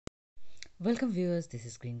Welcome, viewers. This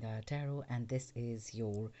is Gaia Tarot, and this is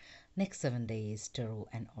your next 7 days tarot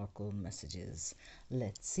and oracle messages.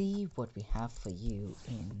 Let's see what we have for you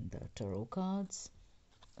in the tarot cards.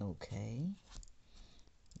 Okay,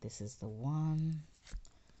 this is the 1,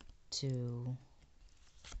 2,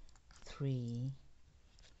 3,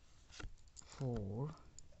 4,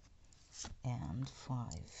 and 5.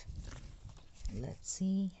 Let's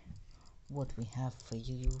see what we have for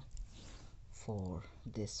you for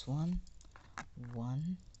this one.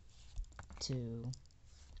 1, 2,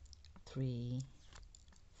 3,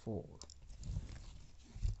 4.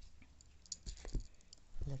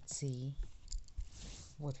 Let's see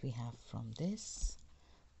what we have from this.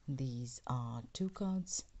 These are 2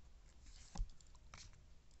 cards.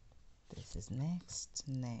 This is next,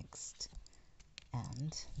 next,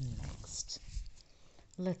 and next.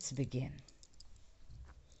 Let's begin.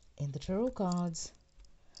 In the tarot cards,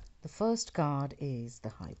 the first card is the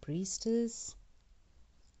High Priestess.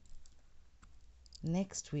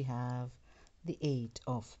 Next we have the 8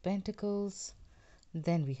 of Pentacles.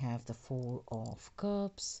 Then we have the 4 of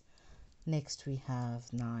Cups. Next we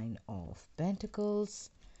have 9 of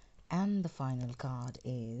Pentacles. And the final card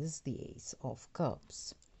is the Ace of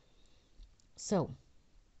Cups. So,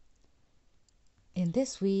 in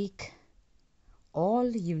this week, all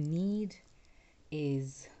you need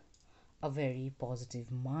is a very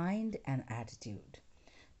positive mind and attitude,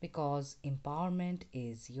 because empowerment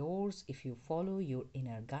is yours. If you follow your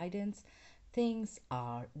inner guidance, things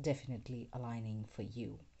are definitely aligning for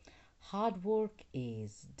you. Hard work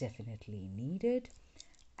is definitely needed,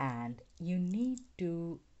 and you need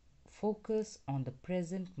to focus on the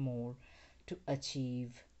present more to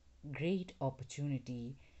achieve great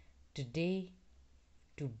opportunity today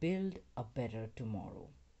to build a better tomorrow.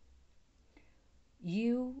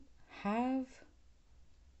 You have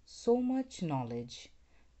so much knowledge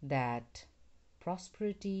that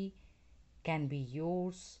prosperity can be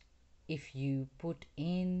yours if you put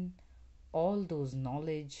in all those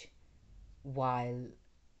knowledge while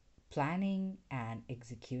planning and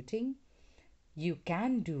executing. You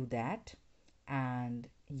can do that, and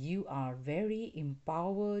you are very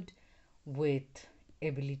empowered with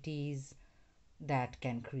abilities that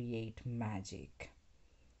can create magic.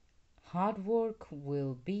 Hard work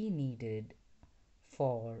will be needed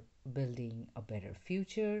for building a better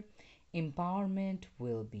future. Empowerment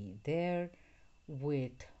will be there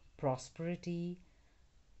with prosperity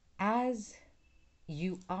as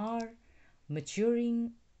you are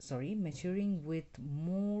maturing with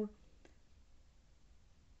more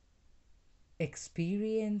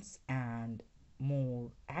experience and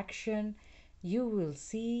more action. You will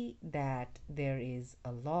see that there is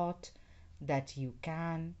a lot that you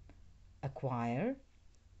can acquire,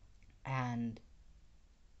 and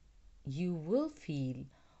you will feel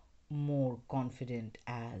more confident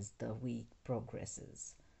as the week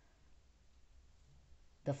progresses.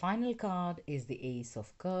 The final card is the Ace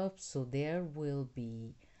of Cups, so there will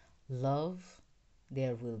be love,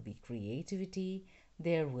 there will be creativity,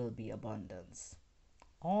 there will be abundance.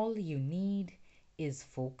 All you need is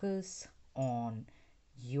focus on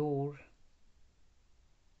your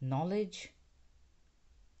knowledge,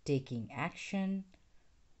 taking action,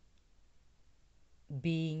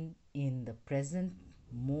 being in the present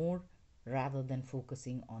more rather than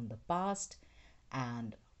focusing on the past,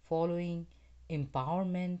 and following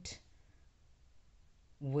empowerment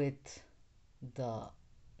with the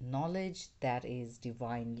knowledge that is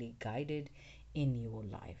divinely guided in your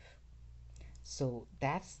life. So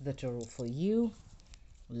that's the tarot for you.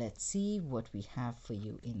 Let's see what we have for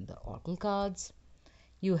you in the oracle cards.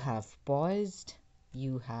 You have poised,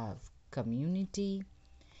 you have community,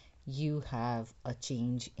 you have a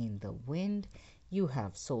change in the wind, you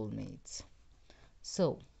have soulmates.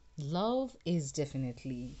 So love is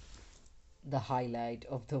definitely the highlight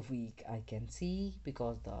of the week, I can see,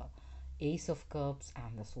 because the Ace of Cups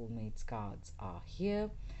and the Soulmates cards are here.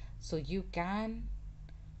 So you can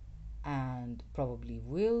and probably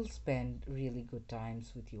will spend really good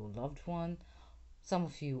times with your loved one. Some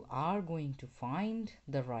of you are going to find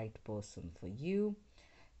the right person for you.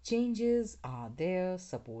 Changes are there,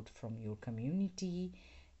 support from your community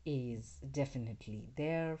is definitely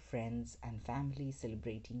there, friends and family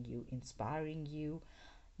celebrating you, inspiring you.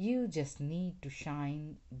 You just need to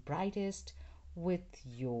shine brightest with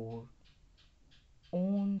your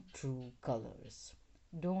own true colors.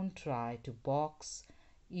 Don't try to box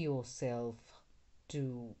yourself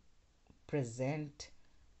to present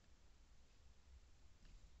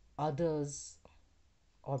others,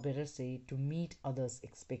 or better say, to meet others'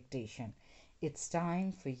 expectation. It's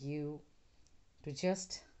time for you to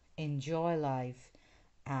just enjoy life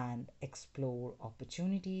and explore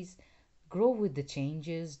opportunities. Grow with the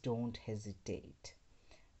changes, don't hesitate.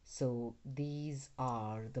 So, these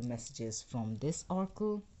are the messages from this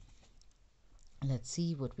oracle. Let's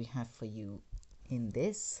see what we have for you in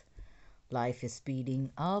this. Life is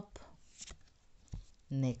speeding up.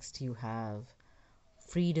 Next, you have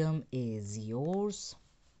freedom is yours.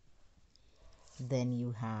 Then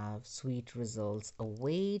you have sweet results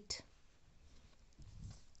await.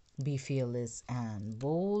 Be fearless and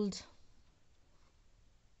bold.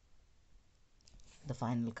 The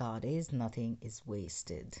final card is nothing is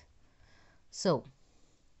wasted. So,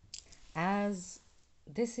 as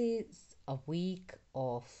this is a week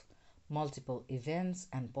of multiple events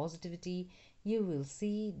and positivity, you will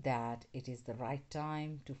see that it is the right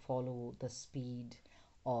time to follow the speed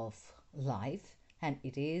of life, and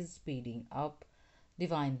it is speeding up.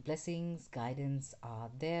 Divine blessings, guidance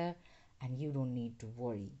are there, and you don't need to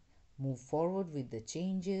worry. Move forward with the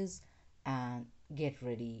changes and get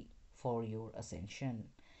ready for your ascension.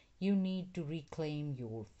 You need to reclaim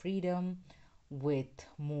your freedom with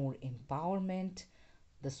more empowerment.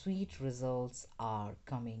 The sweet results are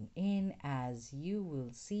coming in, as you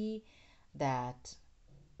will see that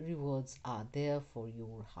rewards are there for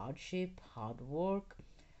your hardship, hard work,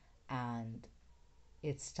 and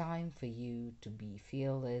it's time for you to be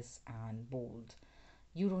fearless and bold.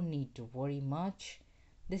 You don't need to worry much.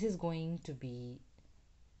 This is going to be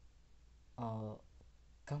a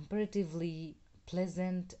comparatively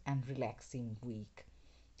pleasant and relaxing week.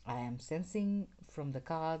 I am sensing from the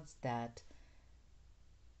cards that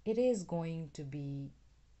it is going to be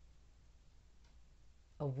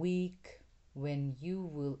a week when you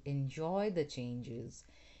will enjoy the changes.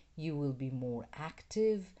 You will be more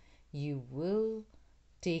active. You will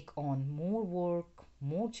take on more work,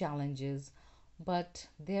 more challenges, but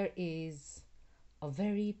there is a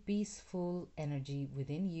very peaceful energy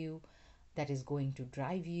within you that is going to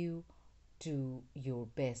drive you to your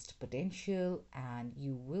best potential, and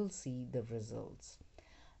you will see the results.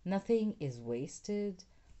 Nothing is wasted.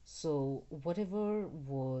 So, whatever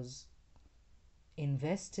was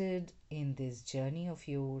invested in this journey of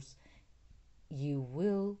yours, you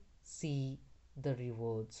will see the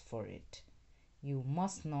rewards for it. You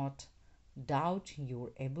must not doubt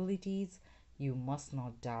your abilities, you must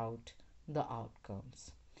not doubt the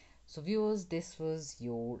outcomes. So, viewers, this was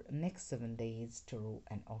your next 7 days tarot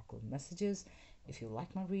and oracle messages. If you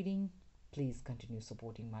like my reading, please continue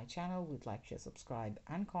supporting my channel with like, share, subscribe,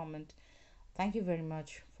 and comment. Thank you very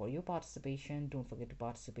much for your participation. Don't forget to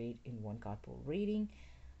participate in one card pull reading.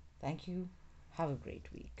 Thank you. Have a great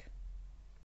week.